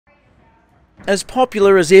As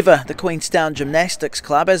popular as ever, the Queenstown Gymnastics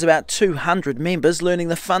Club has about 200 members learning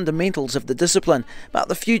the fundamentals of the discipline, but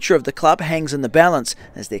the future of the club hangs in the balance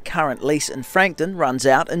as their current lease in Frankton runs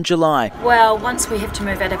out in July. Well, once we have to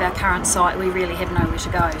move out of our current site, we really have nowhere to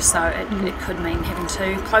go, so it could mean having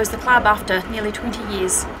to close the club after nearly 20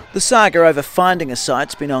 years. The saga over finding a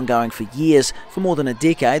site's been ongoing for years. For more than a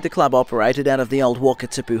decade, the club operated out of the old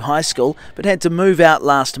Wakatipu High School, but had to move out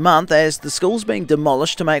last month as the school's being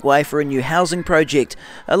demolished to make way for a new housing project.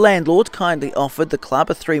 A landlord kindly offered the club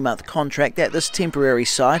a 3-month contract at this temporary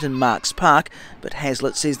site in Marks Park, but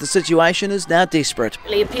Hazlitt says the situation is now desperate.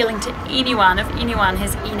 Really appealing to anyone, if anyone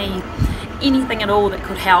has anything at all that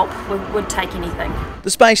could help, we would take anything. The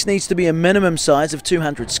space needs to be a minimum size of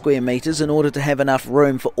 200 square metres in order to have enough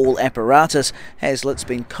room for all apparatus. Hazlitt's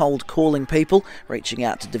been cold calling people, reaching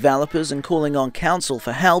out to developers and calling on council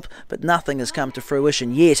for help, but nothing has come to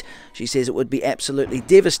fruition yet. She says it would be absolutely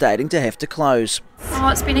devastating to have to close. Oh,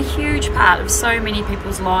 it's been a huge part of so many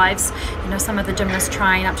people's lives. You know, some of the gymnasts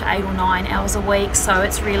train up to 8 or 9 hours a week, so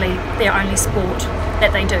it's really their only sport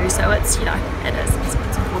that they do, so it's, you know,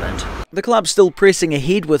 it's important. The club's still pressing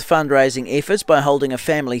ahead with fundraising efforts by holding a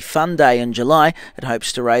family fun day in July. It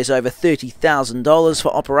hopes to raise over $30,000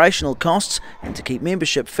 for operational costs and to keep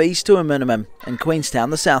membership fees to a minimum. In Queenstown,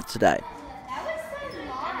 the South Today.